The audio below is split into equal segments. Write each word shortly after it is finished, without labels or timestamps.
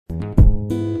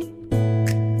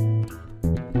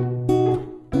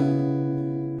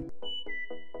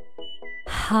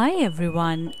Hi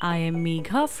everyone, I am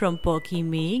Megha from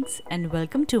Perkymegs and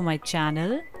welcome to my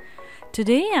channel.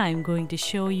 Today I am going to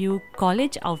show you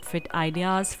college outfit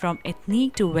ideas from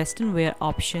ethnic to western wear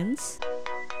options.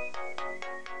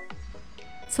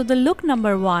 So the look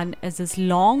number one is this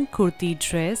long kurti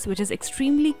dress which is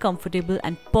extremely comfortable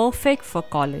and perfect for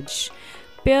college.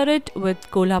 Pair it with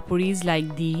Kolhapuris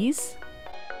like these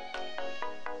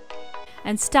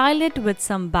and style it with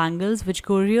some bangles which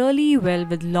go really well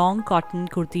with long cotton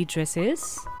kurti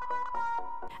dresses.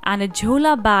 And a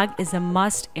jhola bag is a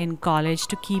must in college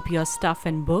to keep your stuff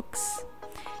and books.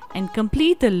 And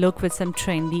complete the look with some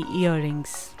trendy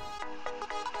earrings.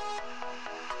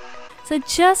 So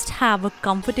just have a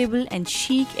comfortable and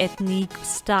chic ethnic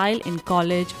style in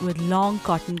college with long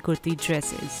cotton kurti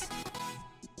dresses.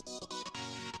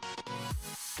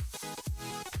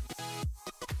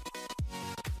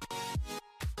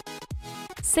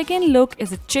 Second look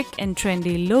is a chic and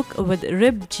trendy look with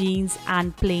ripped jeans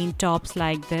and plain tops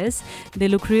like this. They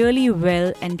look really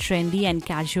well and trendy and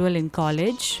casual in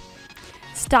college.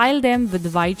 Style them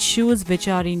with white shoes which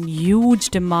are in huge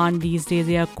demand these days.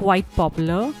 They are quite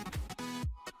popular.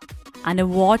 And a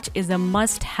watch is a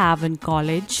must-have in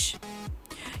college.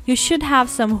 You should have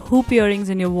some hoop earrings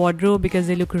in your wardrobe because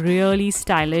they look really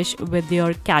stylish with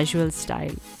your casual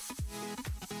style.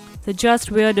 So just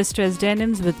wear distressed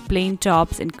denims with plain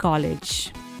tops in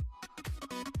college.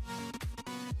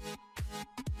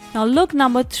 Now look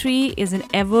number 3 is an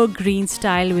evergreen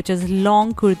style which is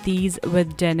long kurtis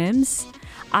with denims.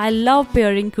 I love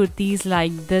pairing kurtis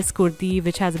like this kurti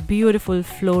which has a beautiful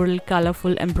floral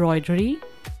colorful embroidery.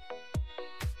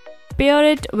 Pair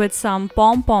it with some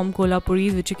pom-pom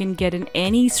Kolhapuris which you can get in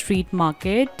any street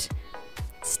market.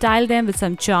 Style them with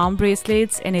some charm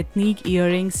bracelets and ethnic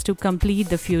earrings to complete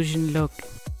the fusion look.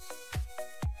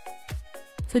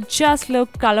 So just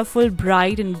look colorful,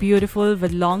 bright and beautiful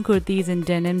with long kurtis and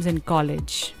denims in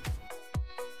college.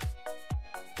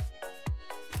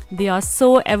 They are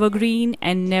so evergreen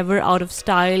and never out of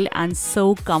style and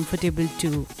so comfortable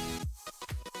too.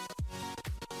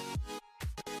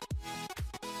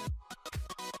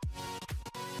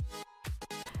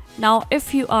 Now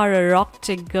if you are a rock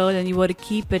chick girl and you want to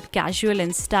keep it casual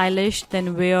and stylish,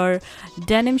 then wear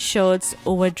denim shirts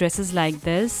over dresses like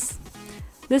this.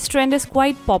 This trend is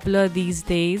quite popular these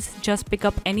days. Just pick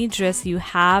up any dress you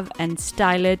have and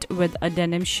style it with a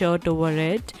denim shirt over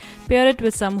it. Pair it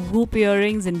with some hoop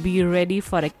earrings and be ready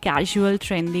for a casual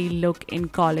trendy look in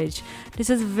college.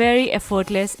 This is very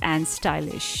effortless and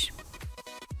stylish.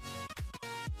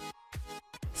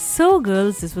 So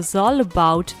girls, this was all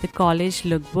about the college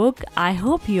lookbook. I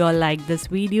hope you all liked this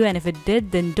video, and if it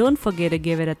did, then don't forget to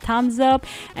give it a thumbs up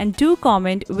and do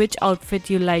comment which outfit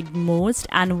you liked most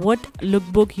and what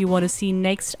lookbook you want to see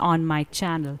next on my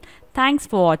channel. Thanks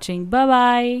for watching. Bye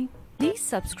bye. Please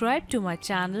subscribe to my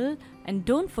channel and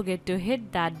don't forget to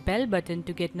hit that bell button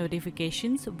to get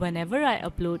notifications whenever I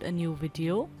upload a new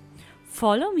video.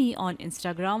 Follow me on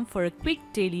Instagram for a quick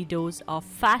daily dose of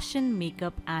fashion,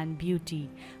 makeup and beauty.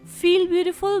 Feel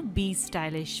beautiful, be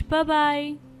stylish. Bye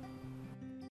bye.